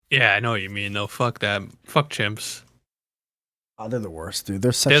Yeah, I know what you mean though. Fuck that. Fuck chimps. Oh, they're the worst, dude.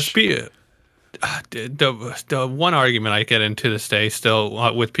 They're There's such. the one argument I get into this day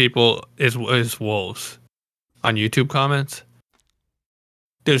still with people is wolves on YouTube comments.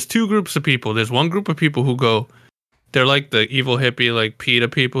 There's two groups of people. There's one group of people who go, they're like the evil hippie, like PETA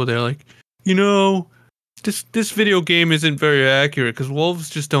people. They're like, you know, this video game isn't very accurate because wolves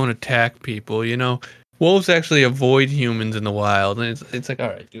just don't attack people. You know, wolves actually avoid humans in the wild, and it's like, all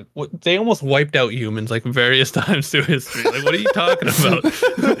right, dude, they almost wiped out humans like various times through history. Like, what are you talking about?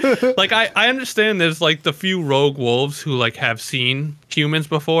 Like, I understand there's like the few rogue wolves who like have seen humans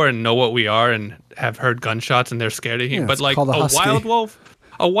before and know what we are and have heard gunshots and they're scared of humans. But like a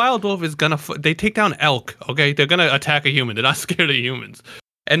wild wolf is gonna they take down elk. Okay, they're gonna attack a human. They're not scared of humans.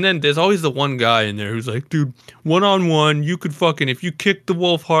 And then there's always the one guy in there who's like, dude, 1-on-1, you could fucking, if you kick the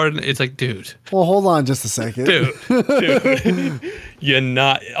wolf hard, it's like, dude. Well, hold on just a second. Dude. You're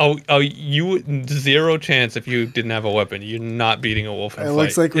not, you, zero chance if you didn't have a weapon. You're not beating a wolf in a fight. It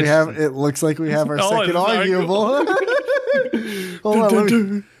looks like we have our second arguable. Hold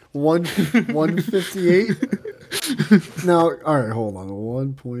on, 158. Now, all right, hold on.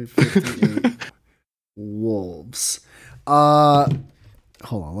 1.58 wolves.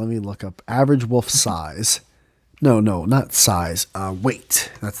 Hold on, let me look up average wolf size. No, not size.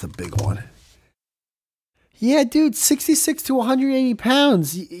 Weight. That's the big one. Yeah, dude, 66 to 180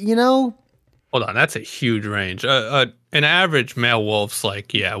 pounds. You know. Hold on, that's a huge range. An average male wolf's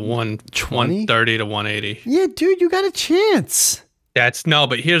like 130 to 180. Yeah, dude, you got a chance.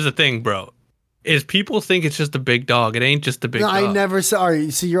 But here's the thing, bro. Is people think it's just a big dog. It ain't just a big dog. I never saw.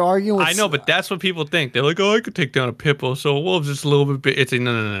 So you're arguing with... I know, but that's what people think. They're like, oh, I could take down a pit bull, so a wolf's just a little bit big. It's like,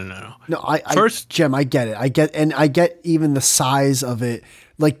 no. No, Jem, I get it. I get even the size of it.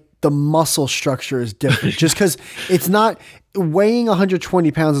 Like, the muscle structure is different. Just because it's not... Weighing 120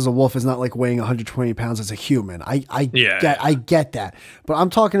 pounds as a wolf is not like weighing 120 pounds as a human. I get that. But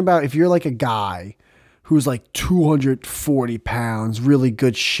I'm talking about if you're like a guy who's like 240 pounds, really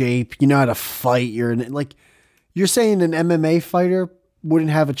good shape, you know how to fight, you're saying an MMA fighter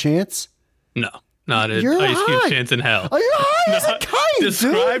wouldn't have a chance? No, not a huge chance in hell. Oh, you're high as a kite,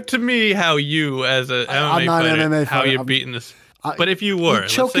 Describe to me how you, as an MMA fighter, how you're beating this. But if you were, you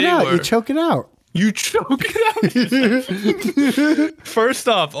choke it out. You choke it out. First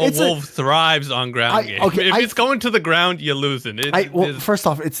off, a wolf thrives on ground game. Okay, if it's going to the ground, you're losing. First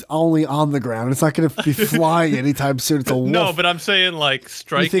off, it's only on the ground. It's not going to be flying anytime soon. It's a wolf. No, but I'm saying like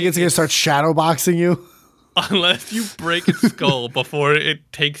striking. You think it's going to start shadow boxing you? Unless you break its skull before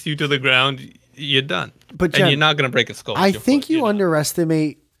it takes you to the ground, you're done. But Jen, and you're not going to break its skull. I think you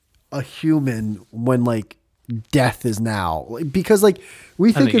underestimate a human when like death is now, because like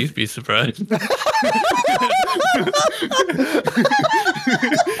we think you'd be surprised.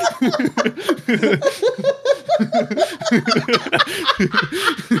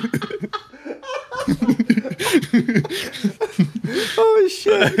 Oh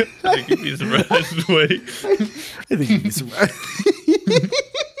shit! I think you'd be surprised. Wait, I think you'd be surprised.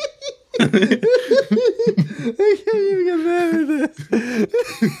 I can't even get mad at this.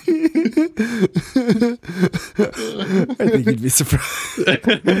 I think you'd be surprised.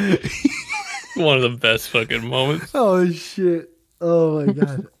 One of the best fucking moments. Oh shit. Oh my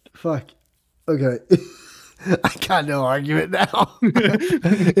god. Fuck. Okay. I got no argument now.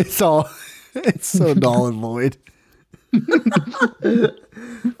 It's so null and void.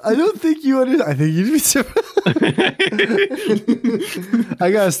 I don't think you understand. I think you'd be surprised.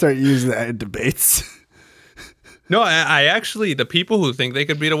 I gotta start using that in debates. No, I actually, the people who think they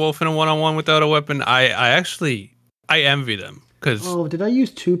could beat a wolf in a 1-on-1 without a weapon, I envy them. Oh, did I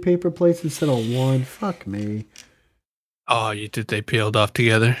use 2 paper plates instead of 1? Fuck me. Oh, you did. They peeled off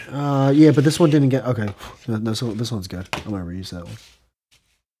together. Yeah, but this one didn't get. Okay, no, so this one's good. I'm gonna reuse that one.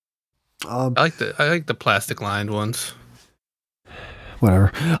 I like the plastic lined ones.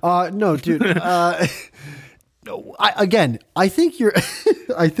 Whatever. No, dude. I think you're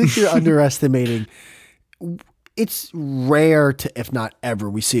underestimating. It's rare to, if not ever,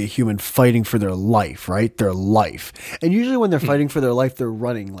 we see a human fighting for their life, right? Their life. And usually when they're fighting for their life, they're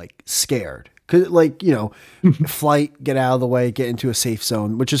running like scared. Cause like, you know, flight, get out of the way, get into a safe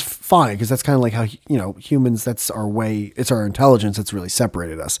zone, which is fine. Cause that's kind of like how, you know, humans, that's our way. It's our intelligence that's really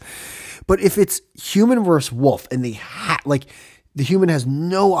separated us. But if it's human versus wolf and they like the human has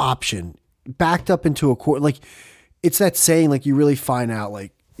no option, backed up into a corner, like it's that saying, like you really find out,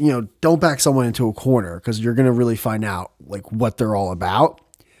 like, you know, don't back someone into a corner because you're going to really find out like what they're all about.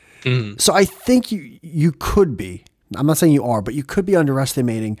 So I think you could be, I'm not saying you are, but you could be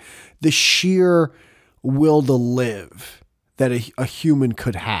underestimating the sheer will to live that a human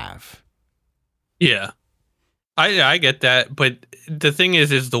could have. Yeah. I get that, but the thing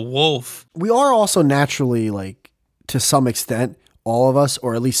is the wolf. We are also naturally, like, to some extent, all of us,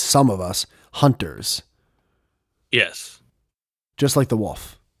 or at least some of us, hunters. Yes. Just like the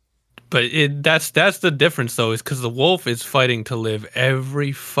wolf. But that's the difference, though, is because the wolf is fighting to live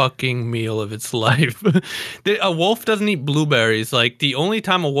every fucking meal of its life. A wolf doesn't eat blueberries. Like, the only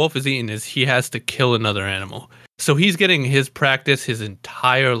time a wolf is eating is he has to kill another animal. So he's getting his practice his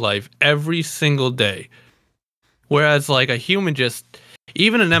entire life, every single day. Whereas, like, a human just,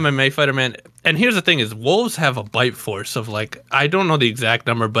 even an MMA fighter, man, and here's the thing is, wolves have a bite force of, like, I don't know the exact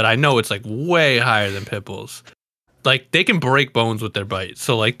number, but I know it's, like, way higher than pit bulls. Like, they can break bones with their bite.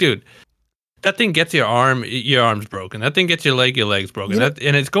 So, like, dude, that thing gets your arm's broken. That thing gets your leg's broken.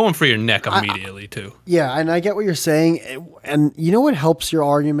 And it's going for your neck immediately, too. Yeah, and I get what you're saying. And you know what helps your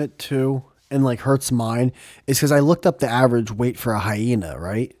argument, too, and, like, hurts mine, is because I looked up the average weight for a hyena,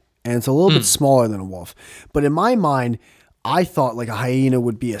 right? And it's a little bit smaller than a wolf. But in my mind, I thought like a hyena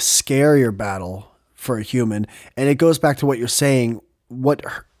would be a scarier battle for a human. And it goes back to what you're saying. What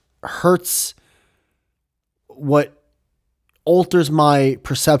hurts, what alters my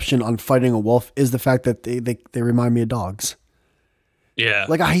perception on fighting a wolf is the fact that they remind me of dogs. Yeah.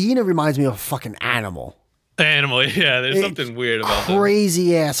 Like a hyena reminds me of a fucking animal. Animal, yeah. There's something weird about that.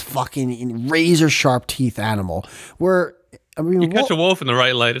 Crazy ass fucking razor sharp teeth animal. Where I mean, you catch a wolf in the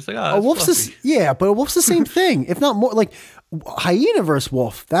right light, it's like, oh, a wolf's but a wolf's the same thing, if not more. Like hyena versus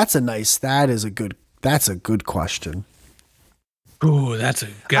wolf. That's a good question. Ooh, that's a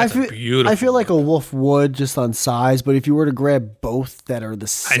beautiful. I feel like a wolf would just on size, but if you were to grab both that are the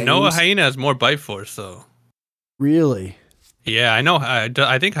same, I know a hyena has more bite force, though. Really? Yeah, I know.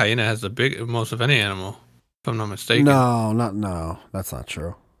 I think hyena has the most of any animal, if I'm not mistaken. No, that's not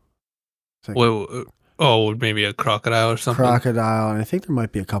true. Well, maybe a crocodile or something. Crocodile, and I think there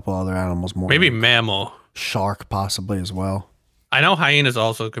might be a couple other animals more. Maybe mammal. Shark, possibly as well. I know hyenas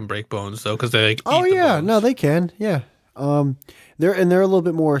also can break bones though, because they like. Oh eat yeah, the bones. no, they can. Yeah, they're a little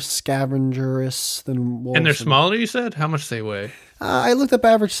bit more scavengerous than wolves. And they're smaller. You said how much they weigh? I looked up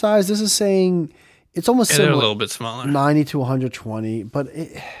average size. This is saying it's almost they're similar, a little bit smaller, 90 to 120. But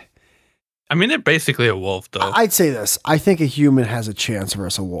I mean, they're basically a wolf, though. I'd say this: I think a human has a chance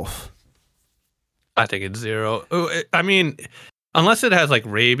versus a wolf. I think it's 0. I mean, unless it has like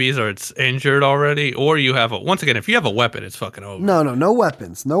rabies or it's injured already, or you have once again, if you have a weapon, it's fucking over. No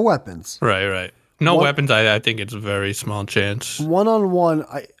weapons. Right. No weapons. I think it's a very small chance. One-on-one,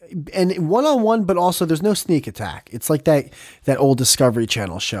 but also there's no sneak attack. It's like that old Discovery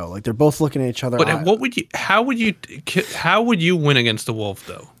Channel show. Like they're both looking at each other. But how would you win against a wolf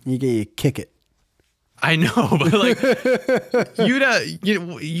though? You kick it. I know, but like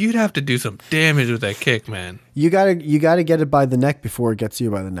you'd have to do some damage with that kick, man. You gotta get it by the neck before it gets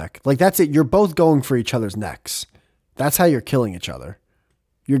you by the neck. Like that's it. You're both going for each other's necks. That's how you're killing each other.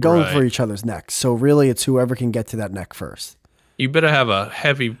 You're going for each other's necks. So really, it's whoever can get to that neck first. You better have a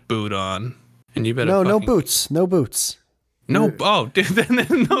heavy boot on, and you better no boots. Dude, then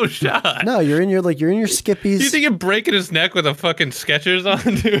there's no shot. No, you're in your skippies. You think you're breaking his neck with a fucking Skechers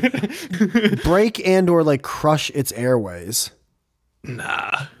on, dude? Break and or like crush its airways.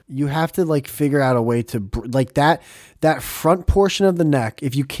 Nah. You have to like figure out a way to like that front portion of the neck.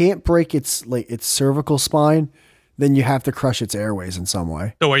 If you can't break its cervical spine, then you have to crush its airways in some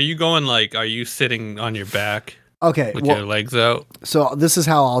way. So are you sitting on your back? Okay, with your legs out. So this is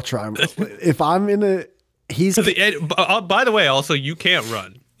how I'll try. If I'm in a by the way, also you can't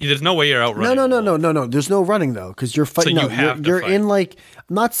run. There's no way you're outrunning. No. There's no running though, because you're fighting. So you're in like,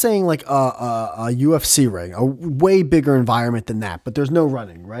 I'm not saying like a UFC ring, a way bigger environment than that, but there's no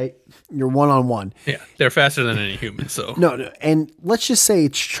running, right? You're one-on-one. Yeah, they're faster than any human. So no, and let's just say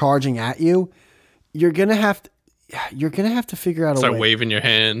it's charging at you. You're gonna have to figure out a way. Start waving your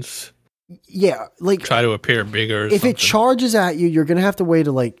hands. Yeah, like try to appear bigger. If it charges at you, you're gonna have to way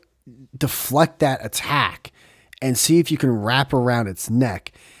to like deflect that attack and see if you can wrap around its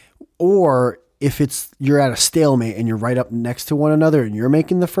neck, or if you're at a stalemate and you're right up next to one another and you're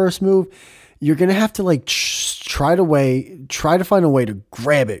making the first move, you're gonna have to like try to find a way to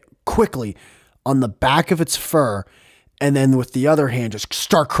grab it quickly on the back of its fur, and then with the other hand just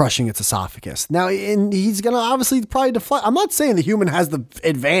start crushing its esophagus. Now, and he's gonna obviously probably deflect. I'm not saying the human has the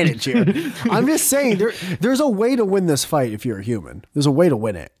advantage here. I'm just saying there's a way to win this fight if you're a human. There's a way to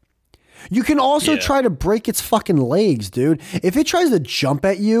win it. You can also try to break its fucking legs, dude. If it tries to jump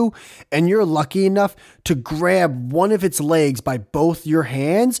at you and you're lucky enough to grab one of its legs by both your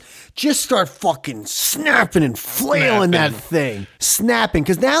hands, just start fucking snapping and flailing that thing. Snapping.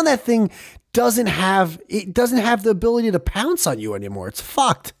 Because now that thing doesn't have the ability to pounce on you anymore. It's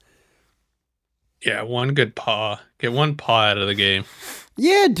fucked. Yeah, one good paw. Get one paw out of the game.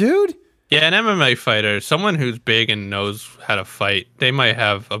 Yeah, dude. Yeah, an MMA fighter, someone who's big and knows how to fight, they might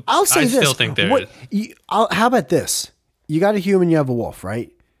have a... I'll say this. I still think there is. How about this? You got a human, you have a wolf,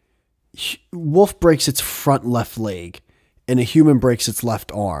 right? Wolf breaks its front left leg, and a human breaks its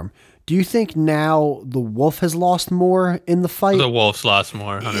left arm. Do you think now the wolf has lost more in the fight? The wolf's lost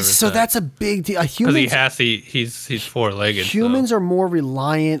more, 100%. So that's a big deal. Because he's four-legged. Humans are more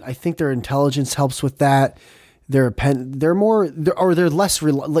reliant. I think their intelligence helps with that. They're more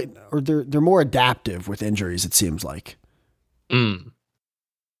adaptive with injuries. It seems like.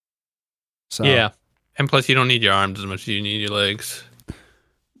 So yeah, and plus you don't need your arms as much as you need your legs.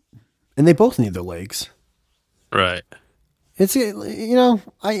 And they both need their legs. Right. It's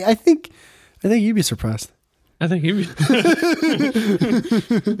I think you'd be surprised. I think you'd be.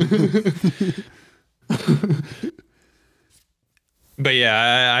 But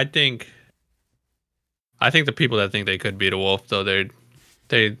yeah, I think the people that think they could beat a wolf, though, their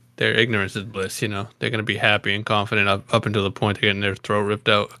ignorance is bliss. You know, they're gonna be happy and confident up until the point they're getting their throat ripped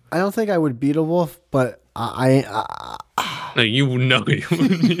out. I don't think I would beat a wolf, but No, you know you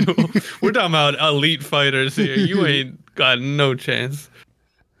wouldn't beat a wolf. We're talking about elite fighters here. You ain't got no chance.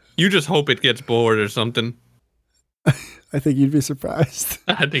 You just hope it gets bored or something. I think you'd be surprised.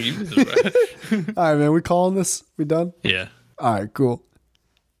 I think you'd be surprised. All right, man. We calling this? We done? Yeah. All right, cool.